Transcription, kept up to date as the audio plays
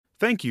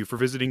Thank you for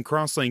visiting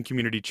Cross Lane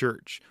Community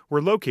Church. We're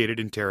located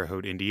in Terre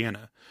Haute,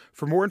 Indiana.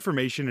 For more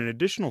information and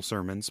additional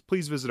sermons,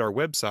 please visit our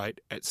website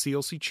at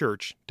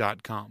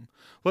clcchurch.com.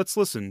 Let's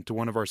listen to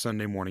one of our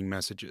Sunday morning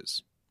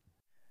messages.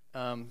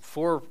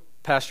 For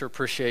Pastor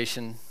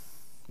Appreciation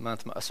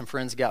Month, some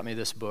friends got me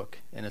this book,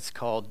 and it's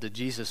called The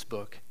Jesus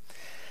Book.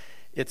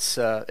 It's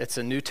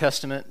a New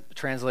Testament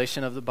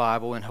translation of the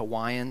Bible in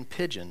Hawaiian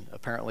Pidgin,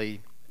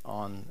 apparently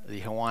on the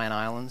Hawaiian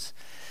Islands.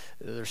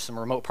 There's some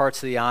remote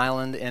parts of the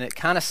island, and it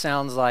kind of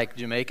sounds like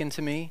Jamaican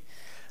to me,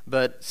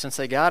 but since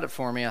they got it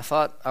for me, I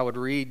thought I would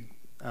read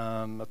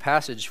a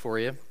passage for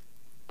you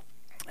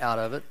out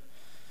of it.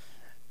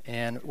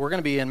 And we're going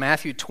to be in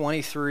Matthew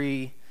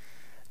 23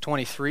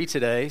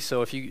 today,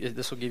 so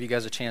this will give you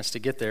guys a chance to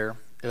get there.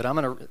 But I'm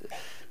going to,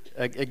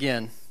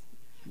 again,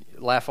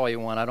 laugh all you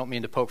want. I don't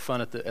mean to poke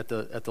fun at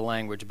the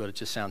language, but it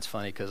just sounds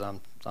funny because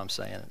I'm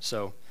saying it.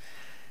 So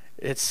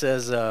it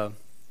says,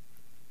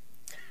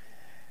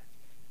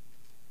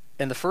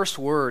 and the first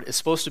word is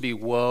supposed to be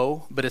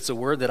woe, but it's a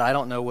word that I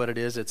don't know what it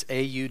is. It's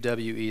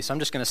A-U-W-E. So I'm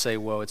just going to say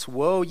woe. It's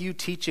woe, you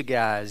teacher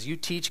guys. You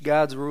teach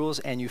God's rules,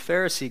 and you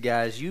Pharisee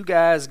guys, you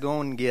guys go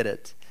and get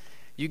it.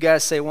 You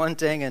guys say one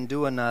thing and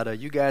do another.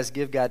 You guys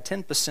give God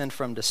 10%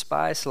 from the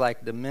spice,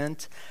 like the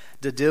mint,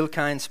 the dill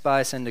kind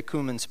spice, and the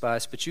cumin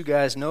spice, but you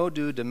guys no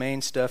do the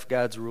main stuff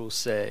God's rules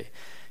say.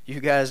 You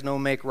guys no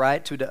make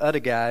right to the other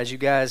guys. You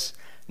guys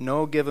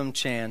no give them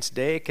chance.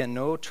 They can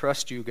no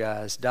trust you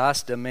guys.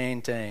 That's the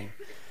main thing.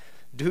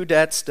 Do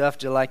that stuff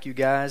just like you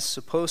guys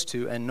supposed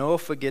to, and no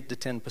forget the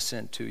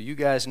 10% too. You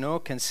guys no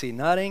can see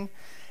nothing,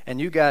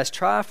 and you guys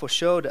try for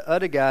show the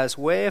other guys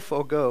where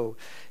for go.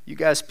 You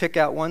guys pick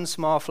out one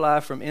small fly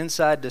from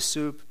inside the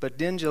soup, but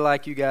then you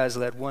like you guys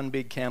let one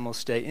big camel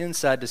stay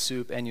inside the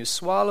soup, and you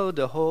swallow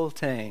the whole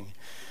thing.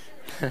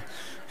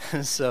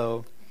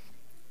 So,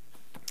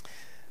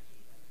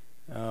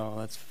 oh,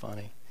 that's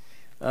funny.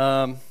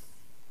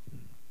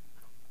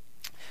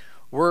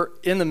 We're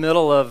in the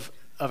middle of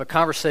a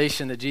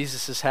conversation that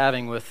Jesus is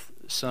having with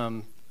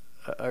some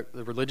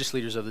the religious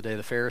leaders of the day,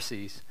 the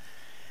Pharisees,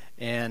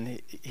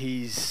 and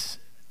he's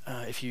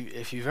if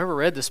you've ever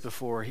read this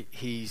before,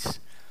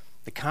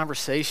 the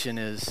conversation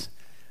is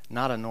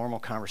not a normal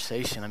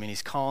conversation. I mean,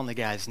 he's calling the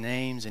guys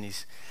names, and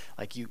he's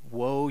like, "You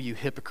woe, you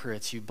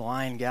hypocrites, you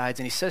blind guides,"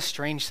 and he says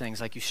strange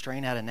things like, "You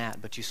strain out a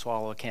gnat, but you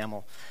swallow a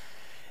camel."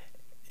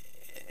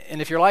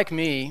 And if you're like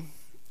me,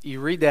 you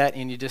read that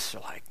and you just are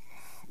like,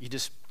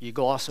 you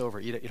gloss over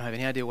it. You don't have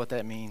any idea what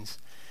that means,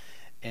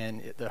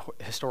 and the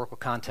historical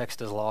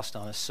context is lost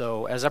on us.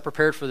 So as I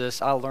prepared for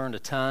this, I learned a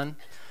ton.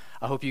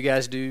 I hope you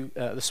guys do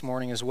this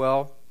morning as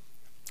well.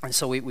 And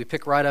so we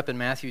pick right up in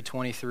Matthew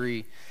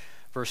 23,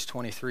 verse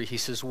 23. He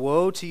says,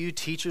 "Woe to you,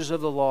 teachers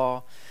of the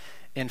law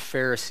and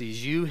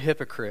Pharisees, you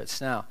hypocrites."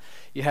 Now,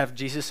 you have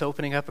Jesus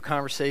opening up a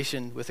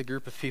conversation with a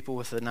group of people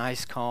with a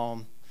nice,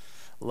 calm,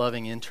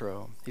 loving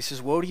intro. He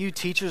says, "Woe to you,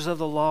 teachers of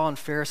the law and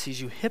Pharisees,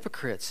 you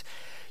hypocrites.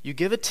 You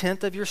give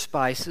 1/10 of your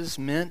spices,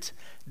 mint,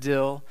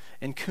 dill,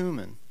 and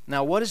cumin."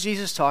 Now, what is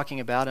Jesus talking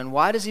about, and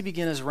why does he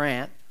begin his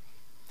rant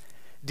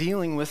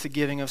dealing with the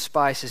giving of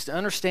spices? To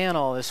understand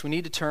all this, we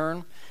need to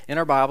turn in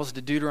our Bibles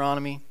to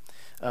Deuteronomy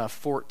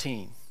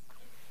 14.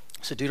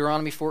 So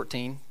Deuteronomy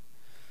 14,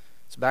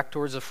 it's back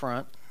towards the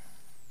front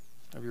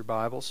of your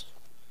Bibles.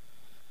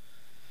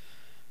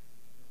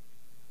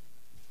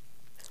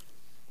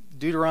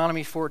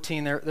 Deuteronomy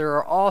 14, there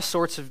are all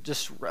sorts of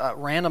just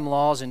random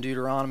laws in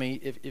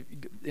Deuteronomy.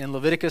 In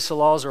Leviticus, the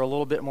laws are a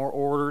little bit more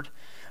ordered,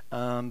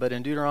 but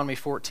in Deuteronomy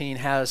 14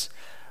 we're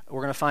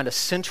going to find a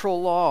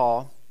central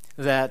law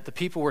that the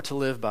people were to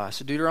live by.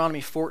 So Deuteronomy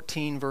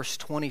 14, verse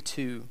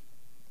 22,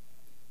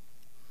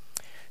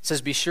 it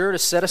says, "Be sure to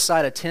set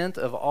aside 1/10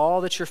 of all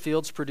that your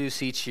fields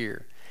produce each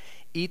year.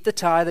 Eat the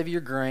tithe of your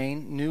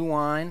grain, new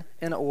wine,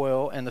 and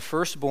oil, and the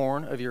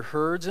firstborn of your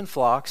herds and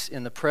flocks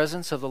in the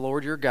presence of the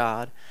Lord your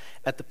God,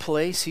 at the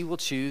place he will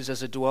choose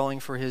as a dwelling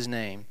for his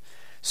name,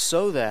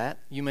 so that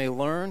you may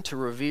learn to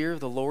revere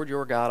the Lord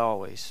your God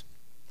always."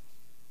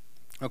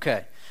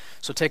 Okay,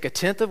 so take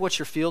 1/10 of what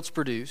your fields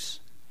produce,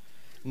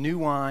 new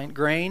wine,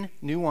 grain,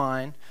 new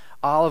wine,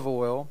 olive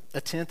oil,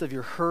 1/10 of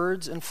your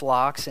herds and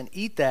flocks, and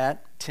eat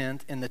that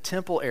 1/10 in the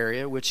temple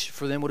area, which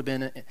for them would have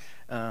been,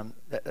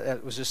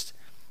 that was just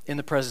in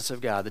the presence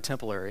of God, the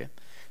temple area,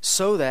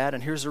 so that,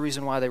 and here's the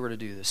reason why they were to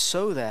do this,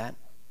 so that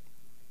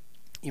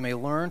you may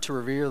learn to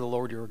revere the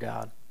Lord your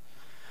God.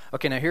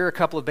 Okay, now here are a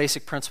couple of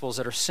basic principles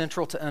that are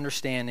central to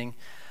understanding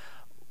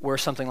where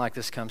something like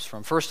this comes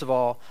from. First of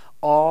all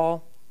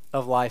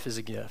of life is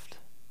a gift.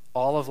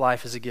 All of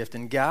life is a gift,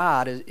 and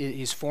God,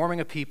 he's forming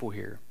a people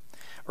here.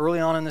 Early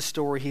on in the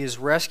story, he has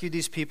rescued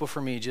these people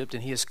from Egypt,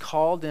 and he has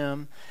called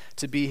them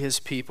to be his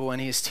people, and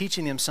he is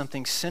teaching them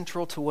something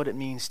central to what it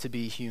means to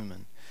be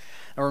human.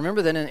 Now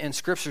remember that in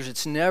scriptures,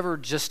 it's never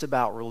just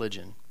about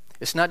religion.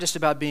 It's not just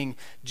about being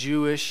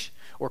Jewish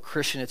or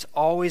Christian. It's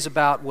always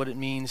about what it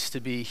means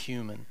to be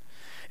human.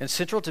 And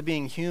central to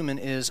being human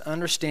is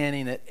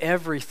understanding that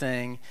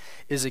everything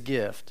is a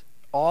gift.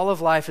 All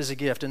of life is a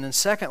gift. And then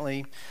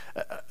secondly,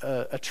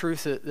 a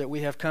truth that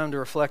we have come to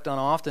reflect on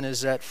often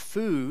is that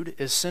food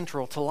is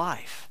central to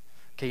life.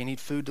 Okay, you need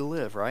food to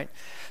live, right?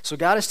 So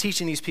God is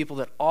teaching these people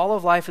that all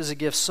of life is a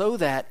gift so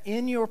that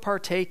in your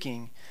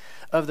partaking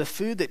of the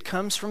food that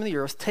comes from the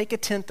earth, take a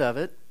tenth of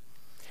it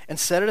and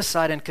set it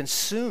aside and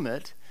consume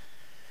it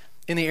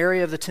in the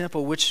area of the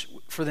temple, which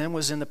for them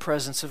was in the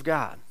presence of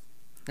God.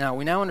 Now,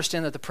 we now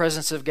understand that the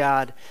presence of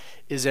God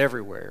is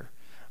everywhere.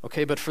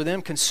 Okay, but for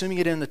them, consuming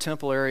it in the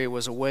temple area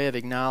was a way of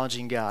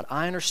acknowledging God.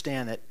 I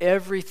understand that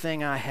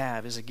everything I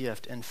have is a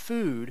gift, and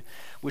food,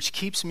 which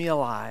keeps me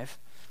alive,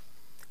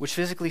 which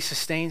physically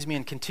sustains me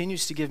and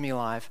continues to give me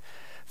life,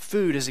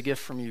 food is a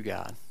gift from you,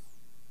 God.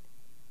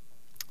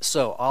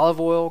 So, olive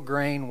oil,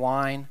 grain,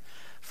 wine,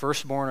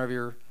 firstborn of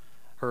your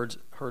herds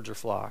or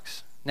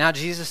flocks. Now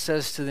Jesus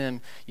says to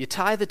them, you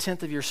tithe the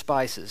tenth of your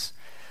spices.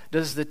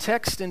 Does the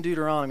text in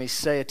Deuteronomy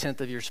say a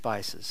tenth of your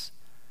spices?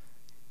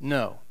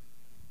 No.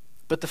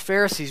 But the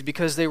Pharisees,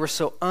 because they were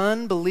so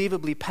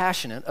unbelievably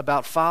passionate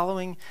about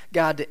following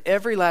God to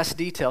every last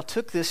detail,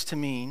 took this to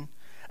mean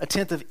a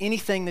tenth of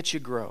anything that you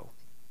grow.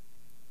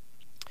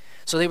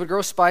 So they would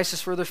grow spices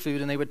for their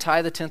food, and they would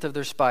tithe a tenth of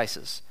their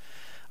spices.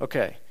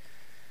 Okay.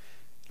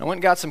 I went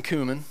and got some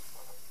cumin.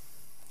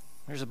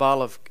 There's a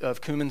bottle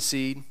of cumin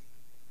seed.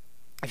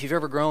 If you've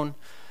ever grown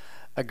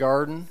a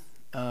garden,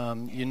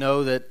 you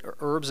know that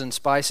herbs and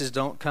spices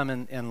don't come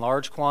in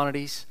large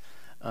quantities.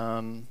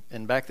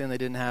 And back then they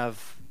didn't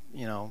have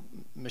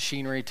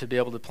machinery to be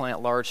able to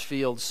plant large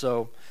fields.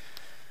 So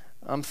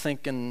I'm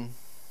thinking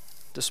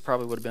this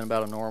probably would have been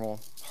about a normal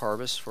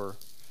harvest for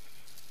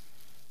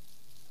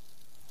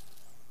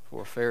a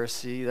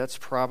Pharisee. That's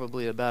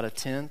probably about a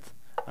tenth.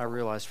 I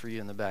realize for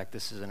you in the back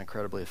this is an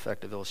incredibly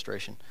effective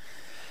illustration.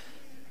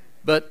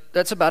 But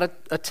that's about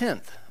a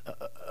tenth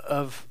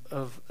of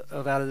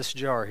out of this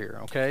jar here,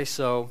 okay?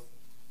 So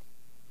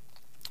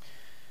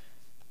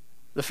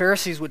the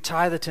Pharisees would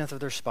tithe a tenth of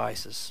their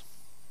spices.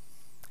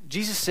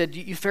 Jesus said,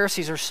 you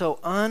Pharisees are so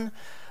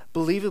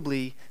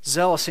unbelievably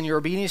zealous in your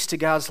obedience to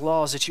God's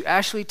laws that you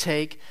actually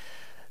take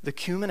the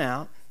cumin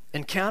out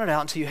and count it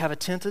out until you have a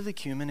tenth of the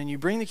cumin, and you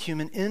bring the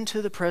cumin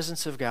into the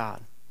presence of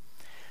God.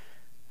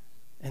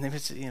 And then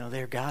it's,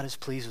 there, God is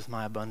pleased with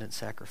my abundant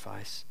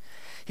sacrifice.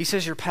 He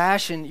says your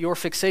passion, your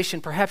fixation,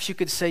 perhaps you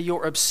could say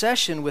your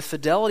obsession with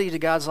fidelity to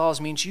God's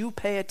laws means you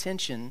pay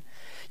attention,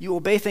 you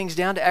obey things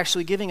down to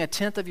actually giving a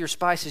tenth of your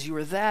spices. You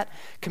are that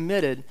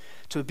committed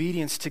to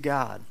obedience to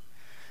God.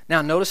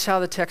 Now, notice how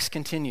the text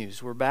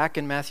continues. We're back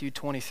in Matthew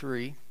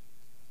 23.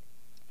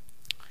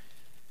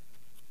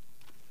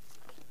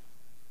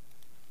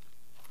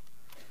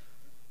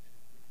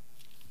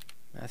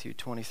 Matthew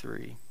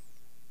 23.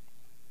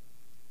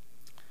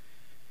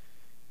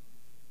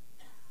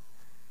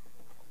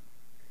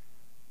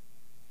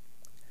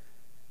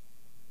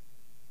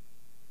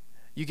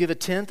 You give a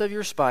tenth of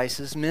your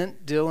spices,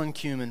 mint, dill, and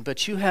cumin,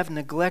 but you have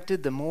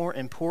neglected the more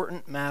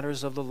important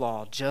matters of the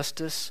law,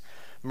 justice,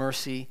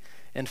 mercy,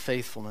 and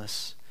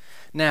faithfulness.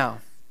 Now,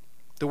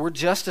 the word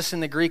justice in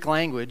the Greek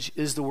language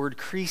is the word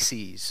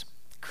krisis.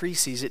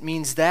 Krisis. It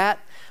means that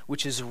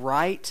which is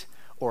right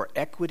or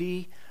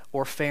equity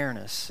or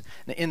fairness.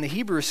 Now, in the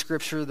Hebrew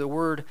scripture, the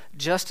word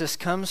justice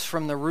comes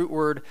from the root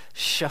word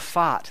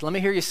shaphat. Let me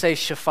hear you say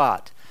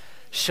shaphat.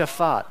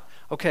 Shaphat.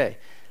 Okay.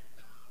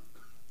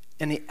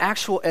 And the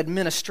actual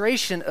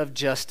administration of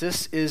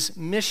justice is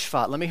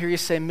mishpat. Let me hear you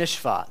say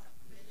mishpat.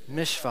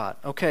 Mishpat.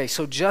 Okay,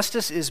 so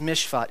justice is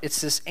mishpat.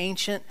 It's this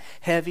ancient,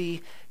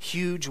 heavy,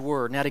 huge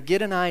word. Now, to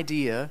get an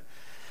idea,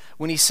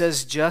 when he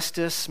says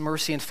justice,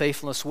 mercy, and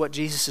faithfulness, what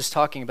Jesus is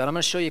talking about, I'm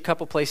going to show you a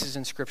couple places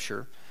in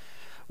Scripture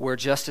where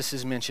justice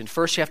is mentioned.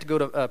 First, you have to go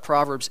to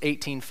Proverbs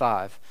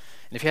 18:5.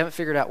 And if you haven't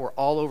figured out, we're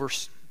all over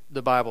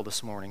the Bible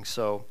this morning,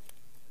 so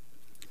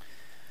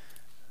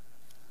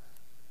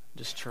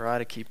just try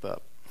to keep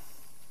up.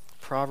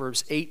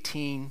 Proverbs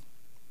 18.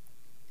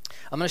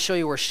 I'm going to show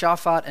you where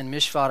shaphat and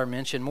mishpat are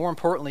mentioned. More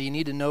importantly, you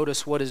need to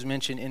notice what is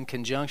mentioned in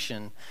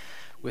conjunction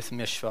with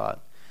mishpat.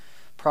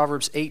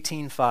 Proverbs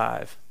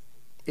 18:5.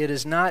 It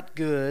is not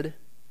good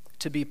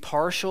to be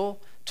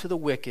partial to the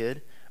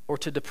wicked or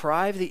to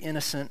deprive the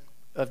innocent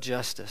of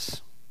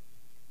justice.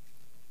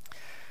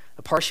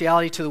 A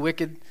partiality to the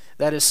wicked,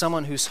 that is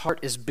someone whose heart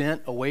is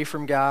bent away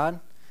from God,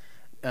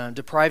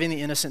 depriving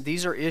the innocent.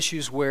 These are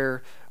issues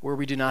where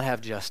we do not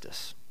have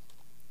justice.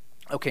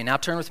 Okay, now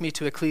turn with me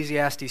to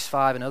Ecclesiastes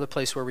 5, another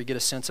place where we get a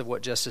sense of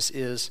what justice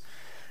is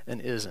and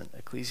isn't.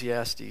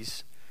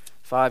 Ecclesiastes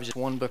 5, just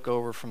one book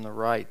over from the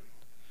right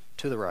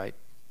to the right.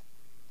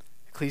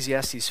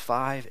 Ecclesiastes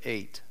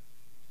 5:8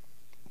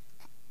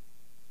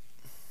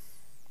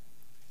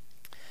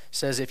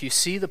 says, if you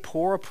see the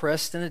poor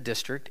oppressed in a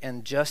district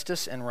and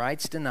justice and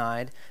rights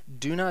denied,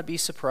 do not be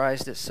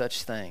surprised at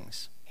such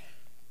things.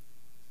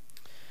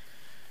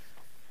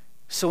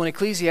 So in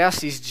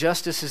Ecclesiastes,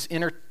 justice is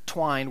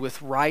intertwined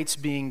with rights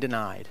being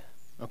denied.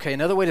 Okay,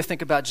 another way to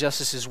think about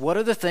justice is, what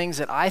are the things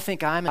that I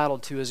think I'm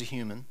entitled to as a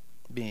human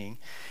being?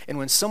 And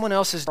when someone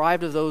else is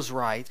deprived of those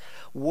rights,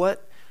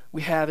 what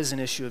we have is an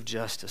issue of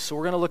justice. So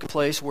we're going to look at a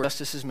place where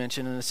justice is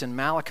mentioned, and it's in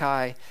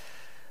Malachi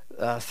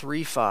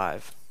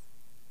 3:5.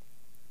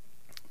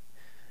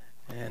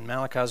 And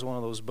Malachi is one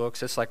of those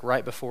books. It's like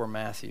right before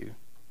Matthew.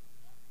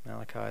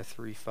 Malachi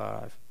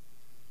 3:5.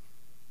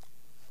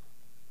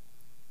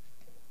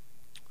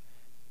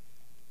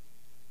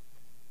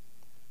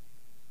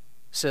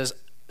 Says,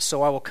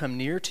 "So I will come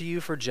near to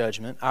you for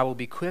judgment. I will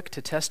be quick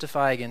to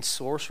testify against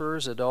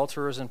sorcerers,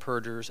 adulterers, and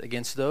perjurers,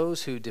 against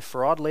those who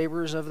defraud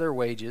laborers of their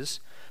wages,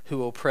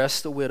 who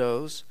oppress the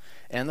widows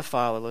and the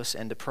fatherless,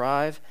 and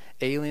deprive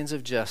aliens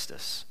of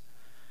justice."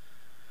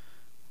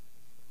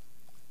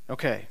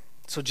 Okay,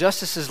 so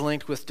justice is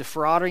linked with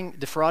defrauding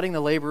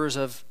the laborers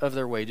of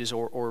their wages,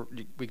 or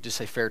we could just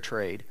say fair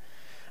trade.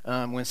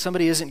 When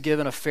somebody isn't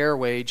given a fair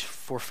wage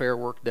for fair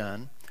work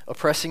done,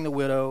 oppressing the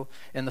widow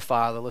and the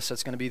fatherless,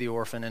 that's going to be the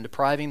orphan, and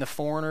depriving the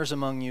foreigners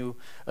among you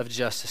of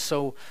justice.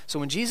 So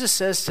when Jesus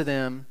says to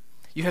them,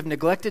 you have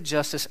neglected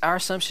justice, our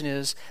assumption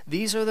is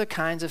these are the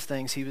kinds of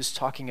things he was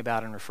talking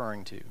about and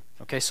referring to.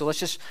 Okay, so let's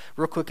just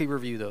real quickly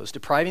review those.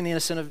 Depriving the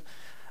innocent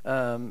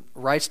of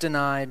rights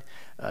denied,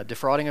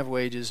 defrauding of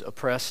wages,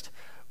 oppressed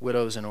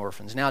widows and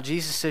orphans. Now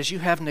Jesus says you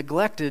have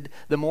neglected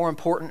the more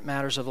important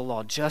matters of the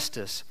law,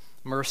 justice,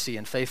 mercy,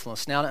 and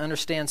faithfulness. Now to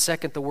understand,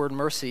 second, the word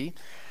mercy,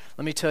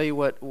 let me tell you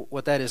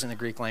what that is in the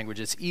Greek language.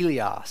 It's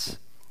eleos.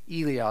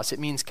 Eleos. It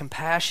means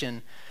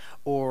compassion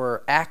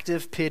or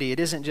active pity. It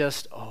isn't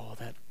just, oh,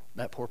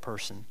 that poor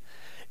person.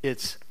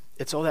 It's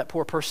oh, that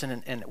poor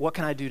person, and what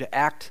can I do to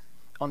act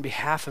on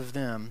behalf of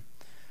them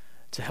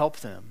to help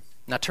them?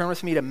 Now turn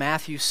with me to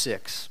Matthew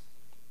 6.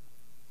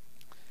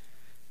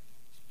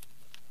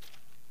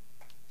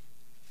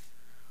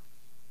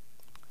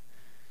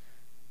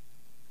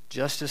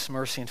 Justice,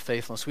 mercy, and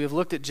faithfulness. We have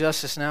looked at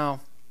justice now.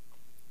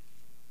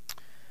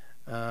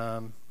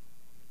 We're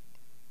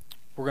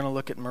going to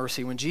look at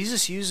mercy. When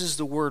Jesus uses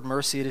the word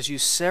mercy, it is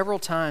used several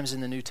times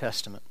in the New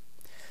Testament.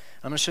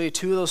 I'm going to show you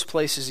two of those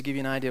places to give you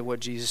an idea of what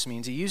Jesus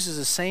means. He uses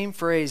the same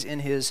phrase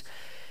in his,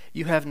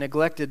 you have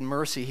neglected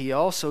mercy. He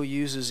also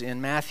uses in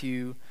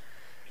Matthew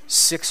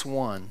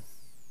 6:1.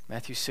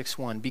 Matthew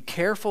 6:1. Be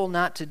careful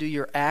not to do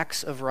your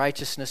acts of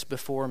righteousness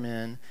before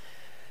men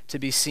to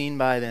be seen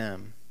by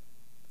them.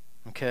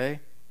 Okay?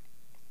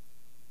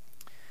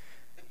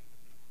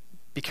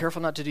 Be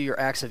careful not to do your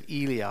acts of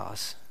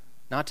eleos,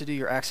 not to do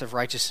your acts of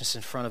righteousness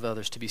in front of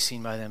others to be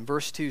seen by them.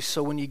 Verse 2,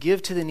 so when you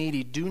give to the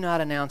needy, do not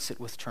announce it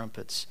with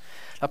trumpets.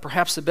 Now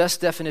perhaps the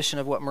best definition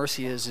of what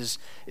mercy is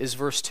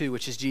verse 2,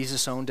 which is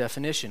Jesus' own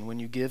definition, when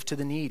you give to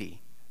the needy.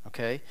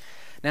 Okay?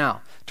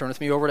 Now, turn with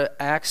me over to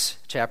Acts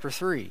chapter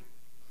 3.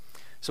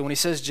 So when he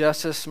says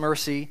justice,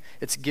 mercy,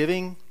 it's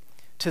giving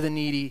to the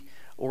needy,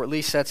 or at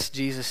least that's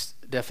Jesus'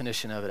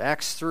 definition of it.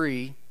 Acts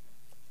 3,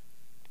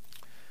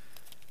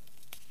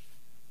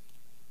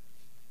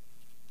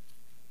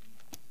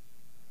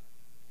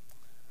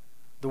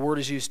 the word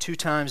is used two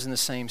times in the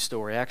same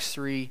story. Acts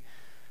 3,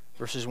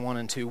 verses 1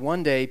 and 2.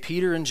 One day,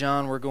 Peter and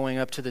John were going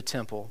up to the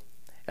temple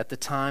at the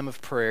time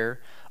of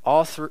prayer,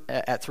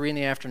 at 3 in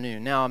the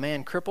afternoon. Now, a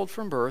man crippled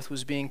from birth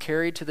was being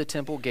carried to the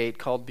temple gate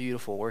called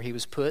Beautiful, where he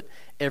was put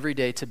every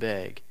day to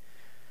beg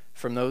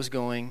from those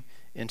going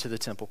into the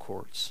temple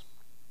courts.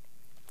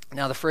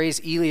 Now, the phrase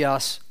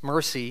eleos,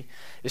 mercy,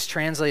 is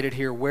translated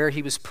here, where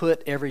he was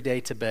put every day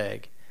to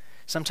beg.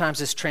 Sometimes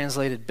it's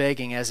translated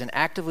begging, as in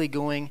actively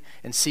going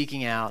and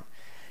seeking out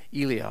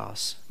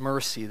eleos,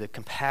 mercy, the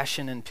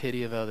compassion and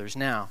pity of others.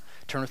 Now,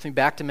 turn with me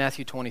back to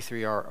Matthew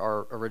 23,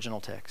 our original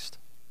text.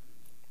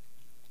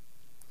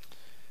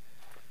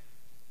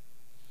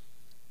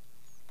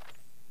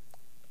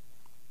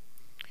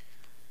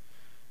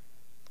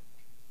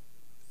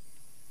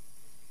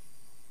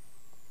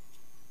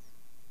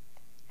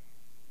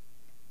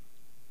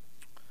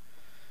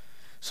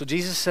 So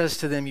Jesus says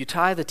to them, you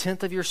tithe the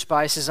tenth of your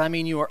spices. I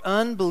mean, you are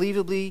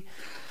unbelievable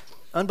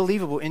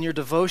in your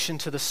devotion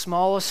to the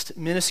smallest,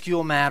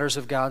 minuscule matters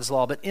of God's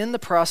law. But in the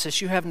process,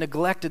 you have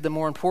neglected the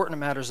more important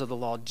matters of the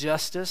law,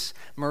 justice,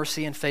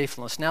 mercy, and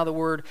faithfulness. Now, the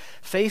word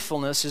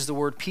faithfulness is the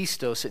word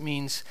pistos. It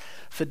means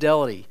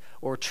fidelity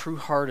or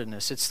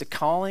true-heartedness. It's the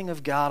calling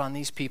of God on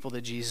these people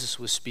that Jesus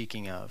was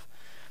speaking of,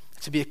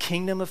 to be a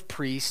kingdom of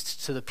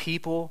priests to the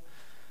people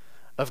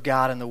of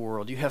God in the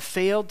world. You have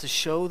failed to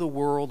show the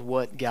world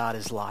what God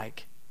is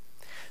like.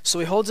 So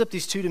he holds up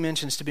these two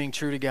dimensions to being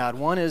true to God.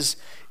 One is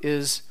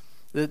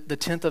the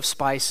tenth of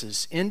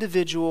spices,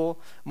 individual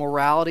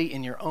morality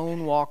in your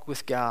own walk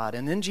with God.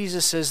 And then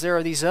Jesus says there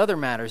are these other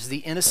matters, the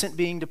innocent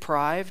being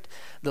deprived,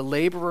 the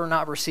laborer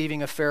not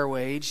receiving a fair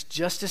wage,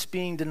 justice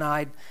being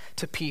denied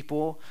to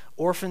people,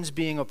 orphans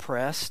being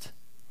oppressed.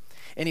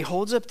 And he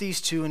holds up these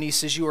two and he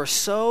says, you are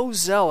so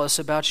zealous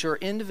about your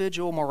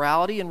individual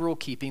morality and rule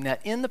keeping that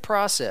in the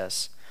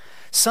process,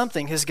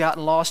 something has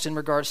gotten lost in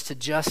regards to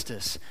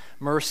justice,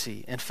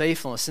 mercy, and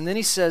faithfulness. And then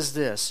he says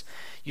this,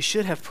 you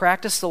should have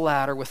practiced the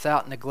latter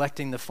without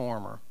neglecting the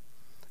former.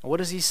 And what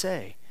does he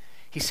say?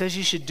 He says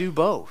you should do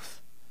both.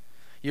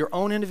 Your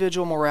own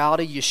individual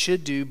morality you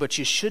should do, but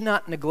you should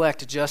not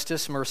neglect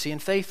justice, mercy,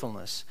 and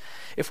faithfulness.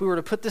 If we were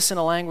to put this in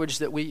a language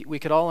that we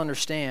could all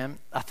understand,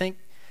 I think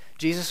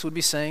Jesus would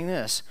be saying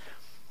this.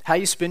 How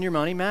you spend your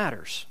money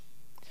matters.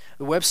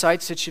 The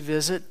websites that you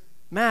visit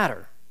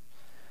matter.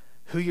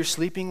 Who you're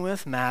sleeping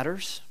with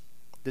matters.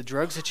 The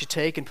drugs that you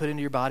take and put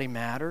into your body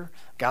matter.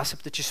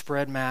 Gossip that you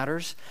spread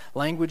matters.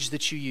 Language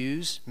that you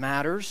use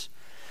matters.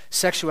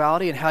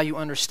 Sexuality and how you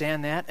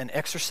understand that and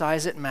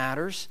exercise it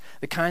matters.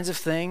 The kinds of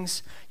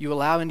things you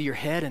allow into your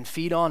head and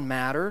feed on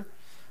matter.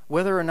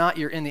 Whether or not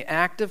you're in the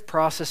active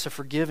process of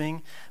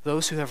forgiving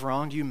those who have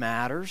wronged you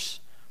matters.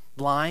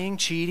 Lying,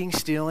 cheating,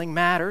 stealing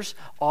matters.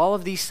 All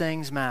of these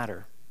things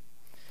matter.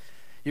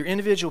 Your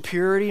individual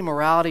purity,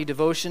 morality,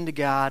 devotion to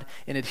God,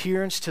 and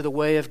adherence to the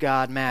way of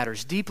God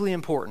matters. Deeply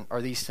important are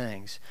these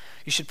things.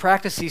 You should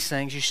practice these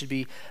things. You should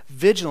be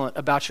vigilant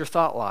about your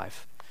thought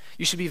life.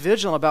 You should be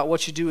vigilant about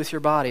what you do with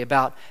your body,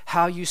 about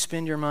how you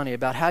spend your money,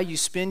 about how you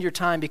spend your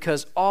time,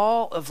 because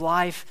all of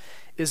life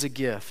is a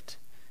gift.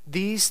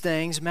 These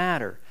things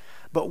matter.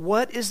 But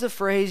what is the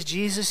phrase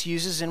Jesus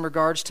uses in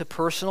regards to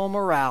personal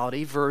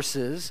morality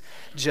versus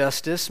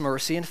justice,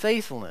 mercy, and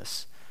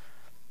faithfulness?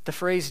 The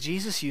phrase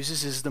Jesus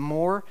uses is the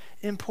more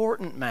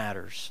important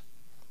matters.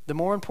 The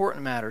more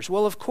important matters.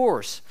 Well, of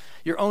course,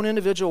 your own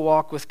individual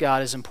walk with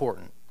God is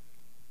important.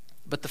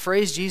 But the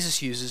phrase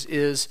Jesus uses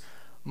is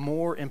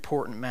more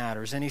important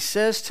matters. And he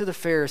says to the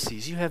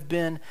Pharisees, you have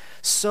been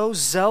so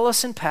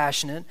zealous and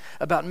passionate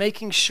about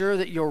making sure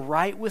that you're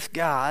right with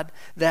God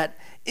that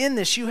in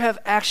this you have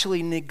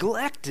actually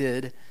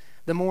neglected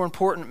the more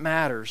important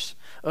matters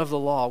of the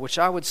law, which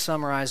I would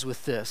summarize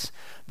with this.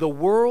 The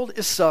world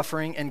is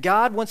suffering and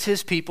God wants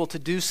his people to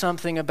do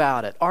something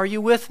about it. Are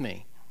you with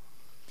me?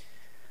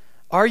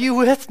 Are you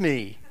with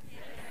me?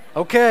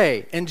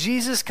 Okay. And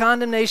Jesus'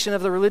 condemnation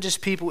of the religious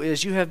people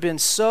is you have been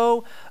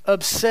so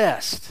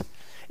obsessed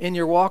in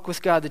your walk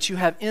with God that you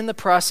have in the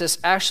process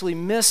actually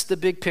missed the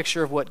big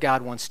picture of what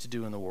God wants to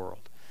do in the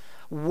world.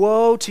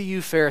 Woe to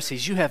you,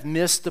 Pharisees. You have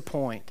missed the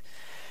point.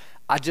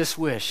 I just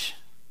wish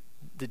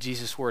that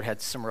Jesus' word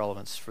had some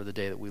relevance for the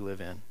day that we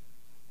live in.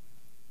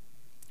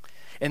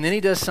 And then he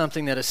does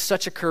something that is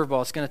such a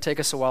curveball, it's going to take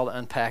us a while to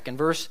unpack. In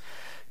verse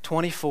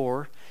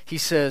 24, he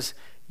says,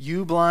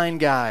 you blind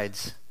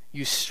guides,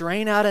 you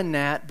strain out a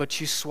gnat, but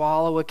you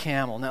swallow a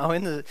camel. Now,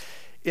 in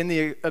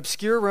the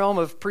obscure realm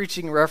of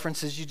preaching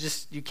references,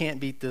 you can't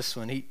beat this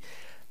one.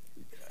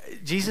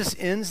 Jesus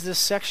ends this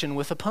section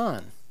with a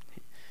pun.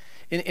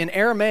 In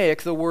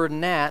Aramaic, the word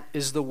gnat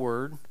is the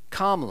word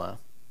kamla.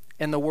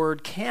 And the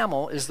word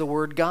camel is the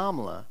word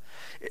gamla.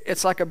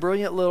 It's like a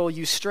brilliant little,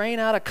 you strain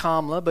out a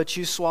kamla, but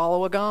you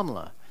swallow a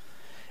gamla.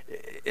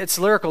 It's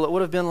lyrical. It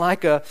would have been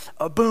like a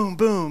boom,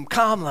 boom,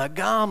 kamla,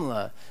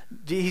 gamla.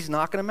 He's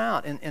knocking them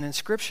out. And in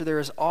Scripture, there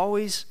is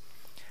always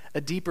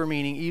a deeper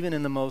meaning, even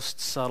in the most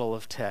subtle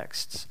of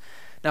texts.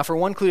 Now, for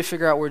one clue to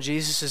figure out where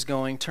Jesus is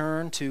going,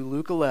 turn to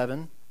Luke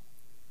 11.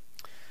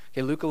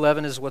 Okay, Luke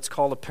 11 is what's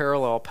called a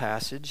parallel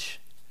passage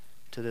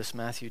to this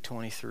Matthew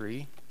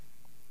 23.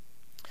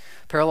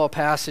 Parallel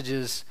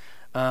passages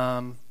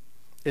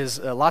is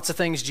lots of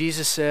things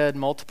Jesus said,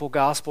 multiple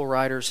gospel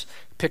writers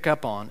pick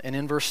up on. And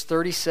in verse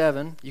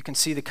 37, you can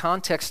see the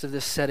context of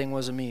this setting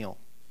was a meal.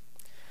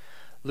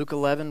 Luke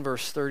 11,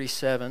 verse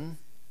 37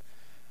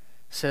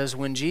 says,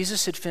 when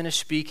Jesus had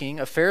finished speaking,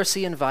 a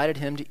Pharisee invited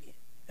him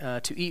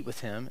to eat with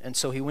him, and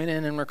so he went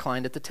in and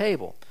reclined at the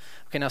table.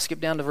 Okay, now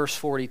skip down to verse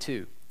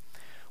 42.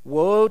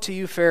 Woe to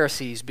you,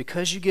 Pharisees,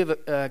 because you give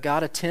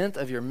God a tenth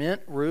of your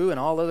mint, rue, and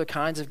all other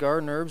kinds of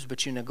garden herbs,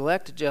 but you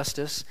neglect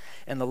justice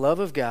and the love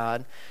of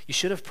God. You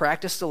should have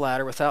practiced the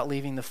latter without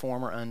leaving the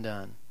former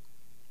undone.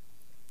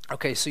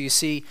 Okay, so you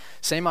see,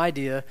 same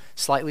idea,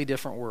 slightly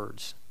different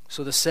words.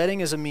 So the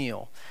setting is a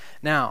meal.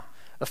 Now,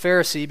 a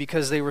Pharisee,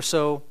 because they were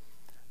so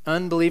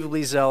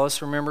unbelievably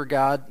zealous, remember,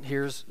 God,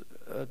 here's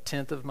a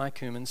tenth of my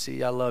cumin,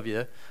 see, I love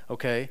you,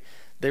 okay?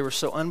 They were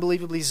so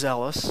unbelievably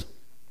zealous.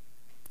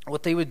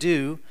 What they would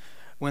do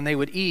when they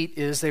would eat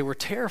is they were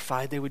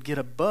terrified they would get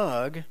a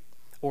bug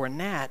or a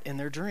gnat in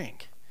their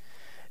drink.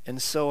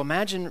 And so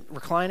imagine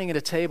reclining at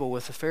a table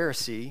with a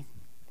Pharisee,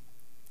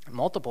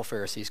 multiple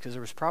Pharisees, because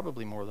there was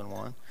probably more than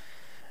one.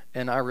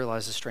 And I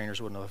realize the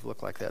strainers wouldn't have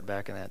looked like that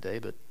back in that day,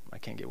 but I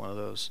can't get one of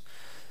those.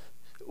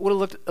 It would have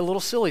looked a little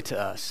silly to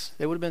us.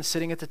 They would have been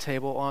sitting at the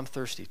table, oh, I'm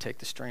thirsty. Take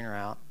the strainer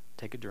out,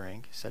 take a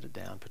drink, set it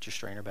down, put your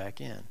strainer back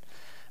in.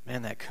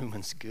 Man, that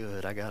cumin's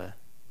good. I got to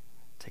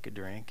take a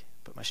drink.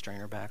 Put my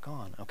strainer back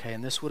on. Okay,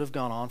 and this would have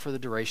gone on for the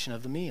duration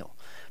of the meal.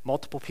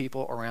 Multiple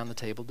people around the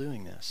table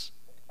doing this.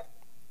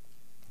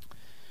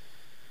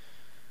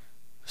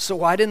 So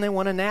why didn't they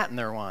want a gnat in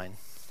their wine?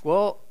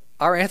 Well,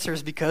 our answer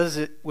is because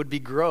it would be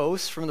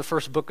gross from the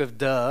first book of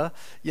Duh.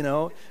 You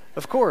know,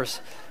 of course.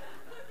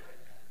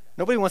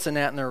 Nobody wants a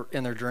gnat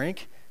in their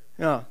drink.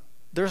 No,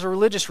 there's a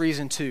religious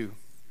reason too.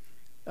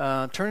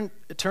 Turn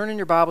in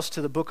your Bibles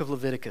to the book of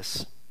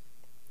Leviticus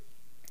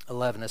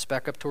 11. Let's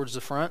back up towards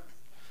the front.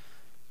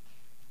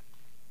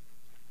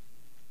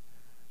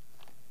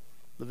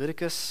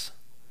 Leviticus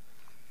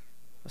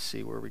Let's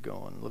see, where are we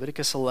going?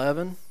 Leviticus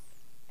 11.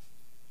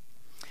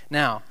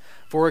 Now,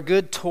 for a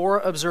good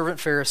Torah-observant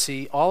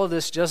Pharisee, all of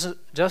this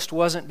just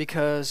wasn't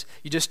because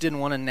you just didn't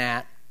want a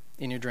gnat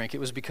in your drink. It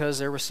was because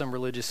there was some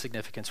religious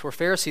significance. For a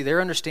Pharisee, their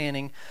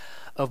understanding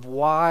of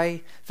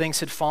why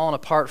things had fallen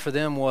apart for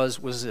them was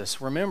this.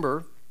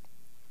 Remember,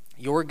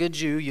 you're a good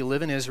Jew, you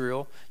live in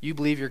Israel, you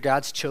believe you're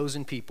God's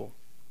chosen people.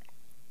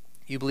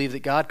 You believe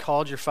that God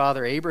called your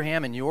father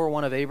Abraham, and you're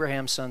one of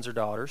Abraham's sons or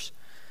daughters.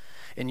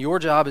 And your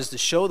job is to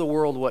show the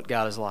world what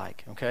God is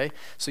like, okay?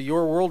 So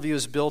your worldview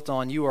is built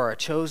on you are a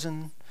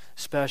chosen,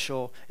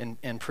 special,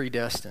 and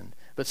predestined.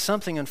 But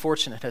something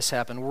unfortunate has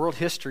happened. World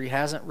history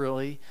hasn't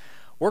really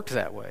worked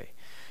that way.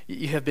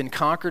 You have been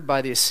conquered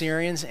by the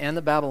Assyrians and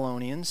the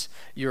Babylonians.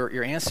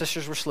 Your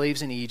ancestors were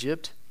slaves in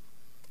Egypt.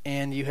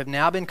 And you have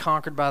now been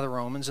conquered by the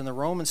Romans, and the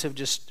Romans have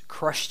just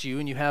crushed you,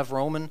 and you have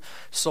Roman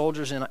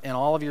soldiers in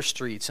all of your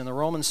streets, and the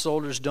Roman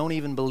soldiers don't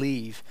even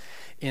believe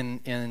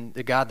in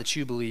the God that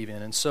you believe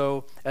in. And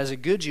so, as a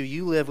good Jew,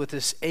 you live with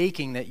this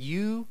aching that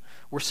you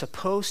were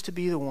supposed to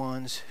be the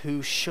ones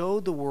who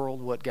showed the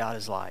world what God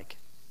is like.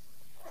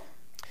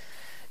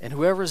 And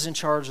whoever is in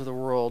charge of the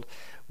world,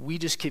 we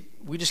just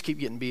keep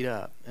getting beat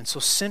up. And so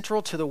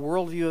central to the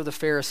worldview of the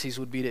Pharisees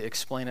would be to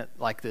explain it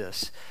like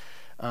this.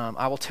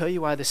 I will tell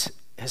you why this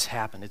has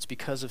happened. It's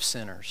because of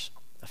sinners.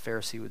 A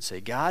Pharisee would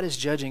say, God is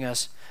judging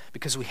us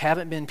because we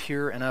haven't been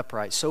pure and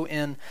upright. So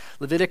in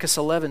Leviticus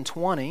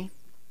 11:20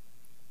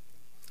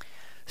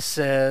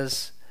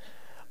 says,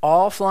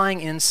 all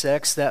flying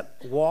insects that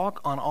walk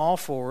on all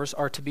fours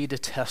are to be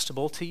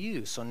detestable to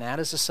you. So gnat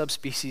is a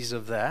subspecies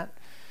of that.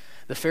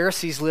 The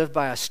Pharisees lived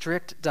by a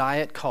strict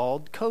diet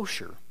called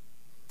kosher.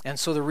 And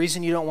so the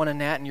reason you don't want a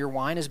gnat in your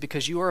wine is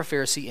because you are a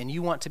Pharisee and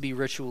you want to be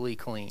ritually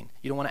clean.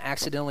 You don't want to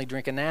accidentally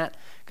drink a gnat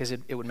because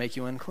it would make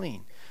you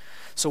unclean.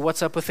 So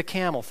what's up with the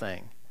camel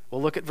thing?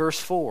 Well, look at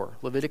verse 4,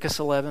 Leviticus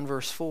 11,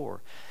 verse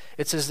 4.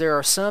 It says, there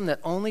are some that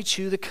only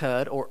chew the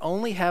cud or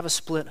only have a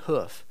split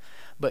hoof,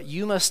 but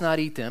you must not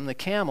eat them. The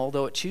camel,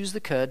 though it chews the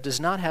cud, does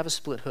not have a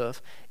split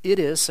hoof. It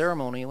is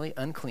ceremonially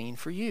unclean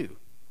for you.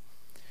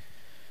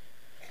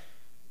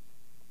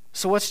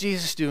 So what's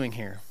Jesus doing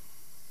here?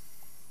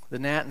 The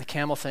gnat and the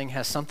camel thing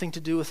has something to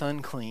do with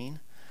unclean,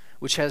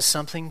 which has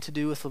something to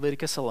do with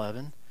Leviticus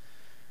 11,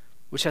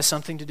 which has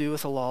something to do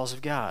with the laws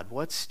of God.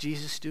 What's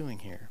Jesus doing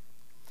here?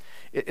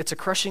 It's a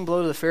crushing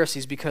blow to the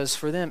Pharisees because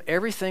for them,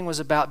 everything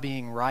was about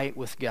being right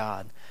with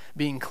God,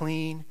 being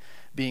clean,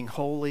 being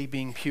holy,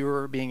 being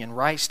pure, being in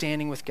right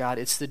standing with God.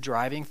 It's the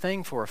driving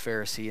thing for a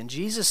Pharisee. And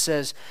Jesus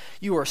says,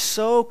 you are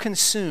so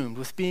consumed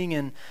with being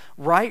in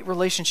right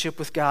relationship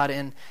with God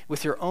and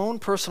with your own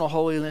personal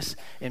holiness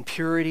and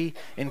purity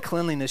and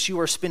cleanliness. You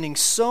are spending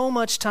so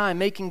much time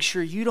making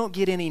sure you don't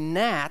get any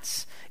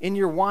gnats in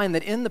your wine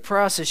that in the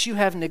process you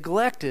have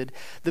neglected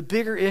the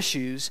bigger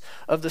issues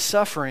of the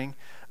suffering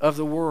of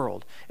the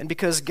world. And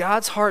because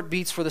God's heart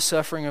beats for the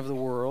suffering of the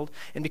world,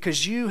 and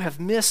because you have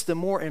missed the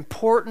more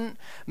important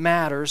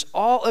matters,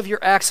 all of your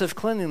acts of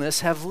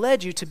cleanliness have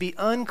led you to be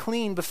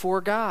unclean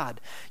before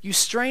God. You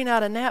strain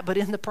out a gnat, but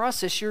in the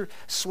process you're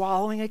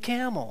swallowing a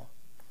camel.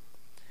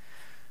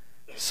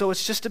 So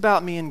it's just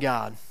about me and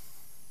God.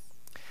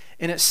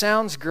 And it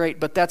sounds great,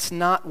 but that's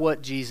not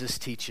what Jesus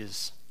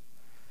teaches.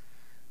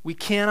 We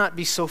cannot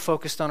be so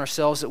focused on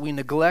ourselves that we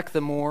neglect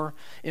the more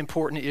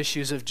important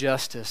issues of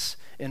justice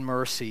and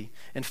mercy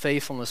and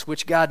faithfulness,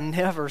 which God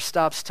never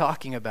stops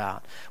talking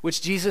about,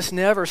 which Jesus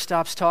never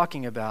stops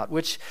talking about,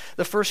 which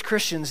the first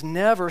Christians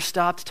never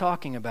stopped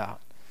talking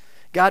about.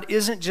 God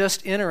isn't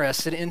just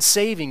interested in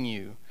saving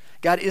you.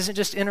 God isn't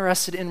just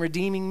interested in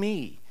redeeming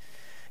me.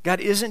 God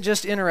isn't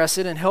just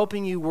interested in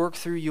helping you work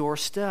through your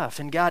stuff.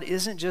 And God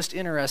isn't just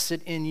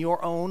interested in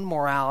your own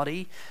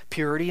morality,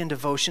 purity, and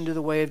devotion to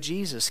the way of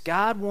Jesus.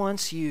 God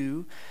wants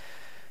you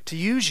to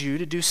use you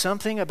to do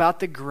something about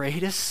the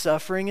greatest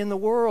suffering in the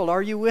world.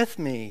 Are you with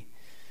me?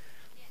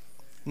 Yes.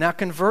 Now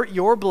convert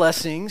your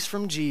blessings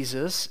from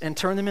Jesus and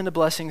turn them into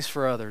blessings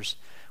for others.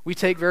 We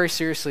take very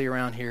seriously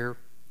around here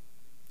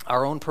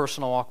our own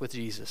personal walk with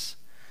Jesus.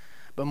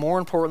 But more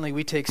importantly,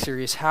 we take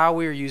serious how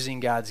we are using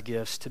God's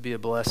gifts to be a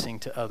blessing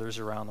to others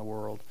around the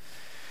world.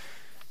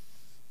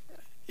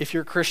 If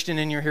you're a Christian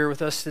and you're here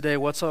with us today,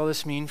 what's all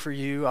this mean for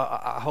you?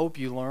 I hope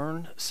you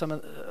learned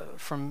some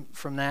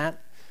from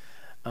that.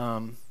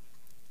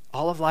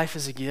 All of life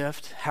is a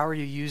gift. How are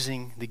you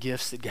using the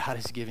gifts that God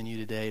has given you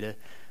today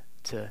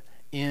to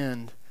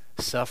end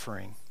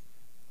suffering,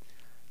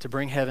 to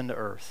bring heaven to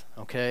earth,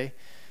 okay?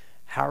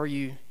 How are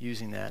you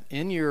using that?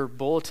 In your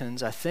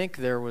bulletins, I think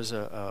there was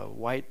a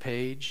white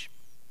page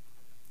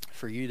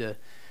for you to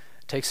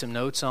take some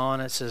notes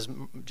on. It says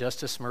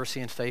justice,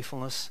 mercy, and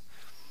faithfulness.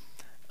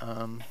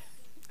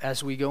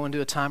 As we go into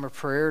a time of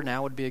prayer,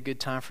 now would be a good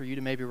time for you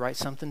to maybe write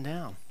something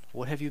down.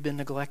 What have you been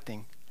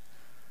neglecting?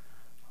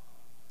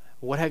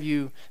 What have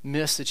you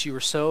missed that you were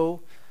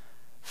so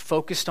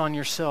focused on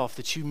yourself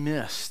that you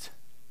missed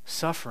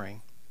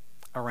suffering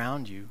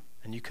around you?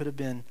 And you could have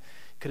been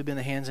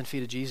the hands and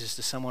feet of Jesus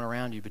to someone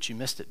around you, but you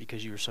missed it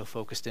because you were so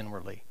focused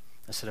inwardly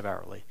instead of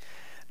outwardly.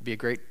 It'd be a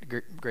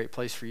great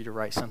place for you to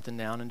write something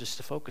down and just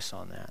to focus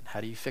on that. How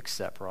do you fix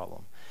that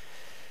problem?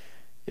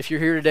 If you're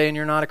here today and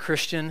you're not a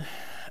Christian,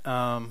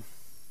 we're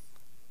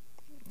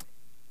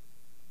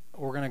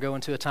going to go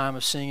into a time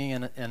of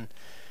singing, and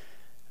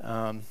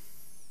that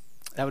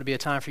would be a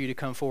time for you to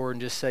come forward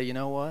and just say, you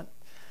know what?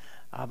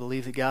 I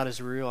believe that God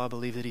is real. I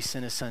believe that he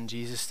sent his son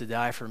Jesus to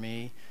die for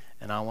me,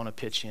 and I want to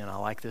pitch in. I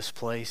like this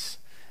place,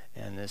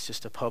 and it's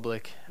just a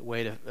public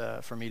way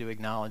to for me to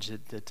acknowledge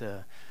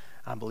that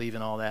I believe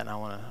in all that, and I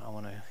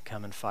want to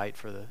come and fight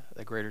for the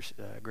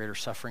greater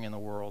suffering in the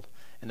world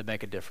and to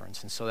make a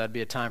difference. And so that'd be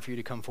a time for you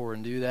to come forward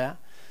and do that.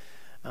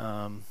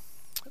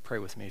 Pray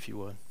with me if you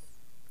would.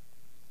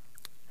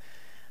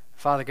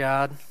 Father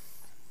God,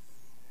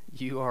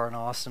 you are an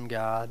awesome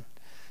God,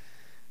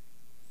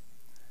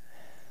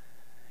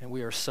 and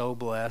we are so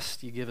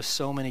blessed. You give us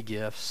so many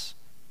gifts.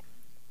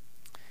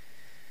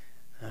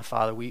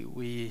 Father,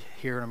 we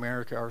here in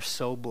America are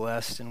so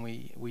blessed, and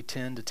we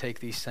tend to take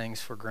these things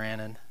for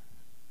granted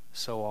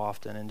so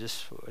often, and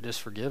just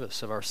forgive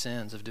us of our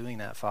sins of doing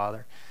that,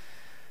 Father.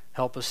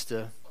 Help us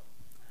to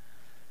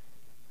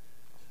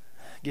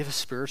give us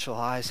spiritual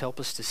eyes.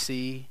 Help us to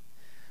see,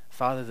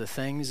 Father, the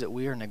things that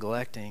we are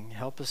neglecting.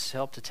 Help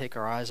to take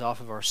our eyes off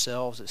of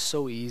ourselves. It's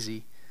so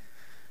easy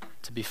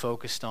to be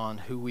focused on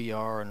who we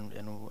are and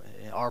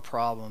our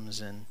problems,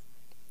 and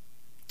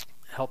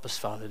help us,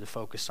 Father, to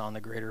focus on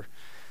the greater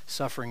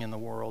suffering in the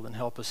world, and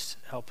help us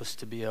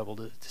to be able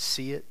to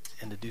see it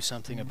and to do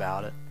something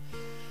about it.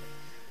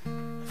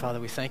 Father,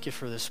 we thank you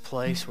for this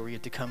place where we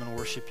get to come and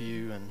worship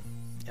you and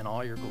in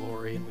all your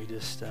glory, and we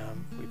just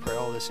we pray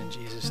all this in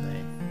Jesus'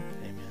 name.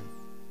 Amen.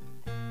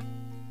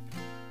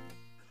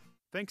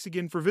 Thanks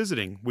again for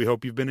visiting. We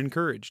hope you've been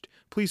encouraged.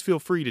 Please feel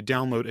free to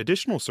download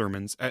additional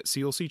sermons at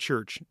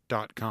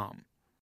clcchurch.com.